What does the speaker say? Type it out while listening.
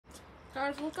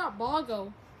Guys, look at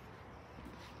Boggo.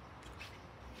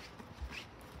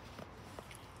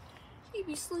 He'd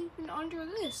be sleeping under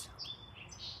this.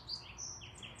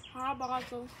 Hi,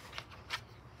 Boggo.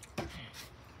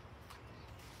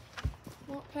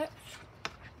 What pets?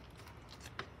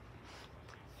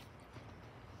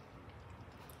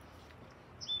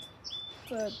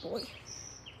 Good boy.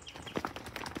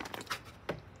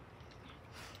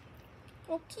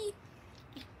 Okay.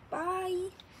 Bye.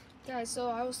 Guys, so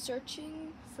I was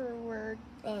searching for where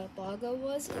Boggo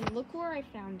was, and look where I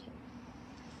found him.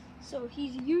 So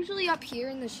he's usually up here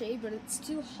in the shade, but it's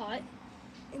too hot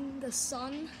in the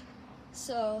sun.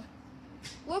 So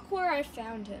look where I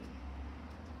found him.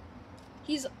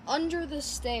 He's under the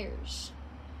stairs.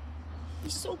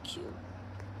 He's so cute.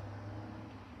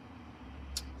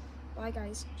 Bye,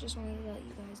 guys. Just wanted to let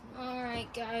you guys know.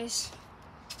 Alright, guys.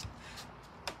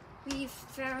 We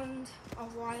found a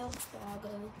wild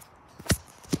Boggo.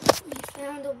 We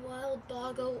found a wild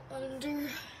Boggo under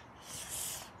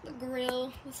the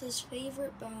grill with his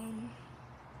favorite bone.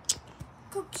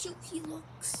 Look how cute he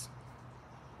looks.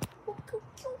 Look how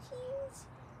cute he is.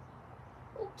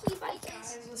 Okay, bye,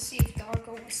 guys. Let's see if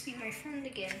Boggo wants to be my friend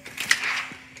again.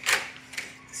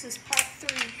 This is part 3.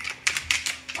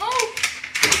 Oh!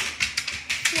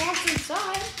 He wants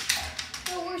inside.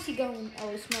 Oh, where's he going? Oh,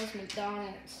 he smells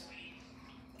McDonald's.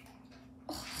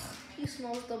 Oh, he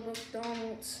smells the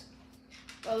McDonald's.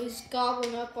 Oh, he's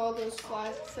gobbling up all those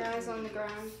fries on the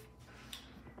ground.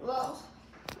 Well,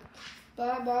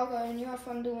 bye, Boggo, and you have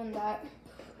fun doing that.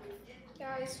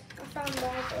 Guys, I found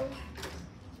Boggo.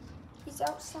 He's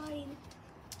outside.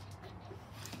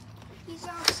 He's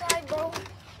outside, bro.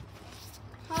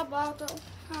 Hi, Boggo.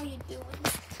 How you doing?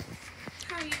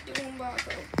 How you doing,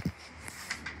 Boggo?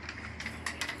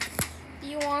 Do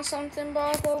you want something,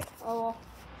 Boggo? Oh,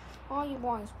 all you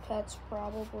want is pets,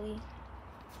 probably.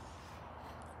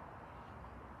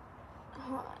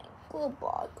 Hi, good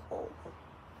Boggo.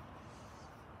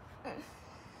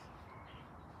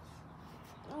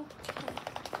 Okay.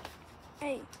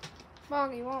 Hey,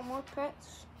 Boggo, you want more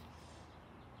pets?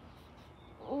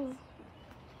 Ooh.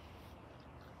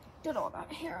 Get all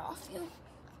that hair off you.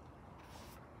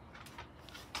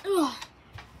 Ugh.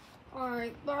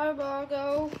 Alright, bye,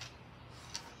 Boggo.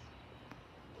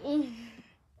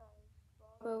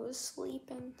 Boggo is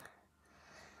sleeping.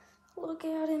 Look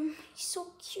at him. He's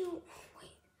so cute.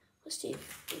 Wait, let's see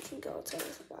if we can go outside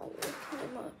with the Boggo. Put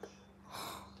him up.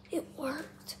 It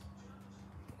worked.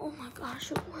 Oh my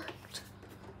gosh, it worked.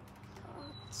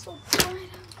 It's so bright.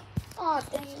 Oh,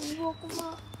 dang it, we woke him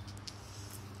up.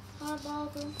 Hi,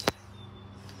 Boggo.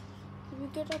 Did we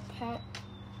get a pet?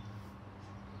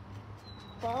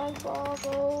 Bye,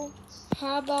 Boggo.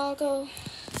 Hi, Boggo.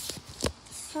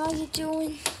 How you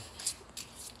doing?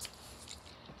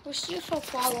 We'll see if he'll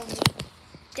follow me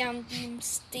down these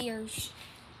stairs.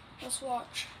 Let's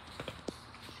watch.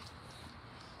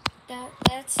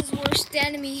 That's his worst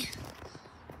enemy.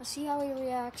 Let's see how he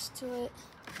reacts to it.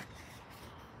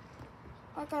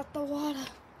 I got the water.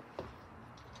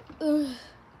 Ugh.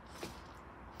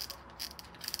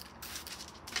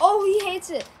 Oh, he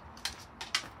hates it.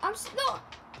 I'm sorry. No,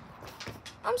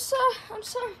 I'm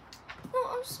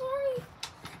sorry.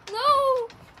 No,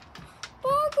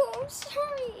 Boggo, I'm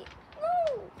sorry. No.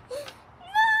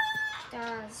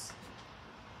 Guys,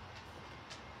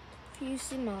 if you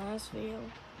see my last video,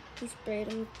 we sprayed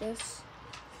him with this.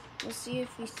 We'll see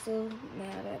if he's still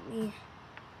mad at me.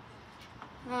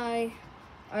 Hi,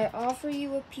 I offer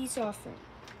you a peace offering.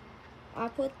 I'll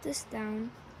put this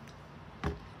down,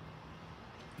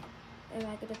 and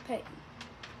I get a pet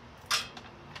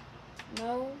you.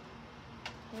 No?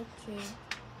 Okay.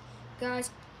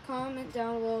 Guys, comment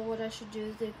down below what I should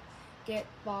do to get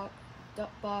Boggo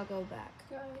back.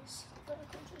 Guys,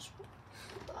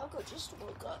 Boggo just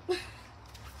woke up.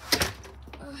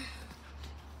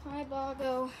 Hi,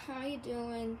 Boggo. How you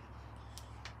doing?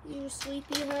 You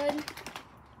sleepyhead?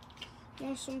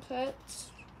 Want some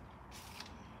pets?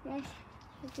 I'll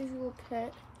give you a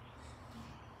pet.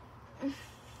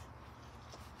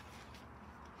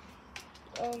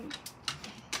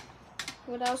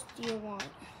 What else do you want?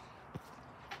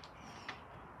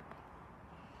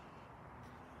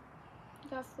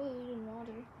 Got food and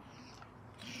water.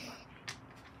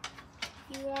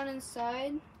 You want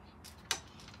inside?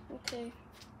 Okay,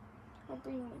 I'll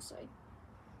bring you inside.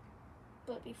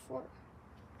 But before,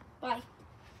 bye.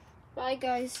 Bye,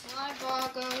 guys. Hi,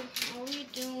 Boggo. How are you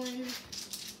doing?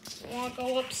 You wanna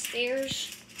go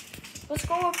upstairs? Let's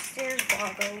go upstairs,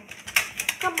 Boggo.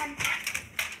 Come on.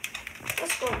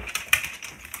 Let's go.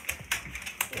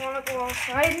 You wanna go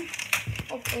outside?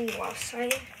 I'll bring you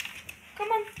outside. Come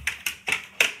on.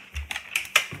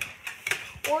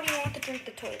 Or do you want to drink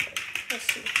the toilet?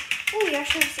 Let's see. Oh, he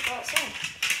actually has to go outside.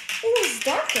 Oh, it's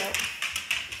dark out.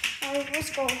 Alright, let's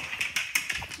go.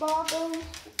 Boggo.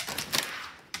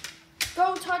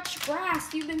 Go touch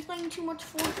grass. You've been playing too much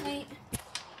Fortnite.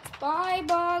 Bye,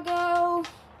 Boggo.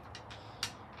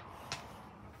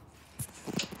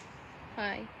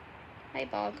 Hi. Hi,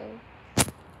 Boggo.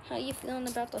 How you feeling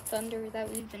about the thunder that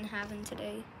we've been having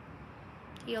today?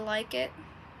 Do you like it?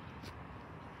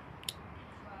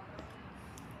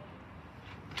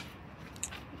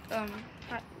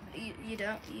 You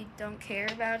don't care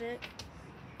about it?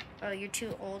 Oh, you're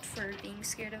too old for being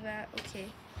scared of that? Okay.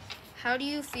 How do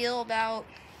you feel about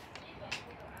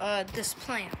this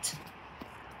plant?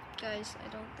 Guys, I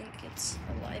don't think it's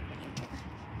alive anymore.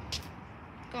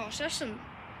 Gosh, that's some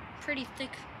pretty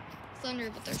thick thunder,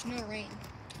 but there's no rain.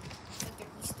 Okay,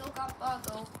 we still got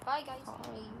Boggo. Bye, guys.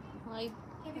 Hi.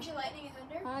 Hey, picture lightning and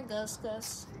thunder. Hi,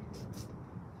 Gus.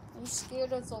 I'm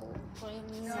scared of the rain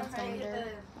and thunder.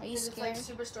 Are you scared? It's like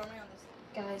super stormy on this.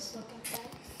 Guys, look at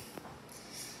that.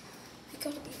 We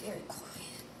gotta be very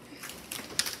quiet.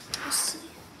 Let's see.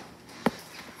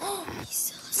 Oh, he's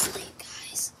still asleep,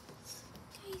 guys.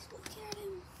 Guys, look at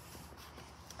him.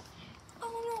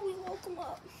 Oh no, we woke him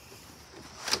up.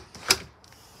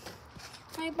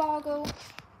 Hi, Boggo.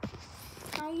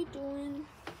 How you doing?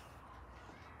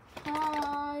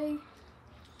 Hi.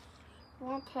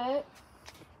 Want a pet?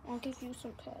 I'll give you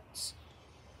some pets.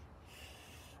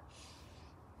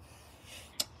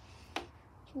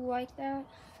 You like that?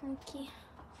 Okay.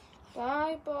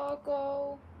 Bye,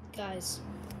 Boggo. Guys,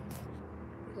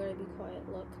 you gotta be quiet.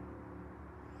 Look.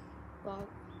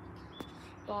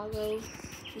 Boggo,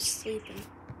 he's sleeping.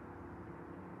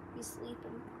 He's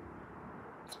sleeping.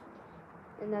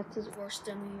 And that's his worst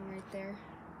enemy right there.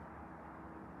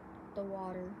 The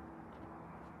water.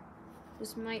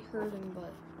 This might hurt him,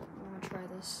 but I want to try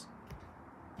this.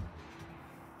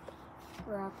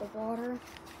 We're out the water.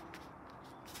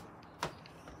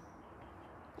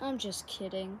 I'm just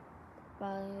kidding.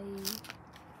 Bye.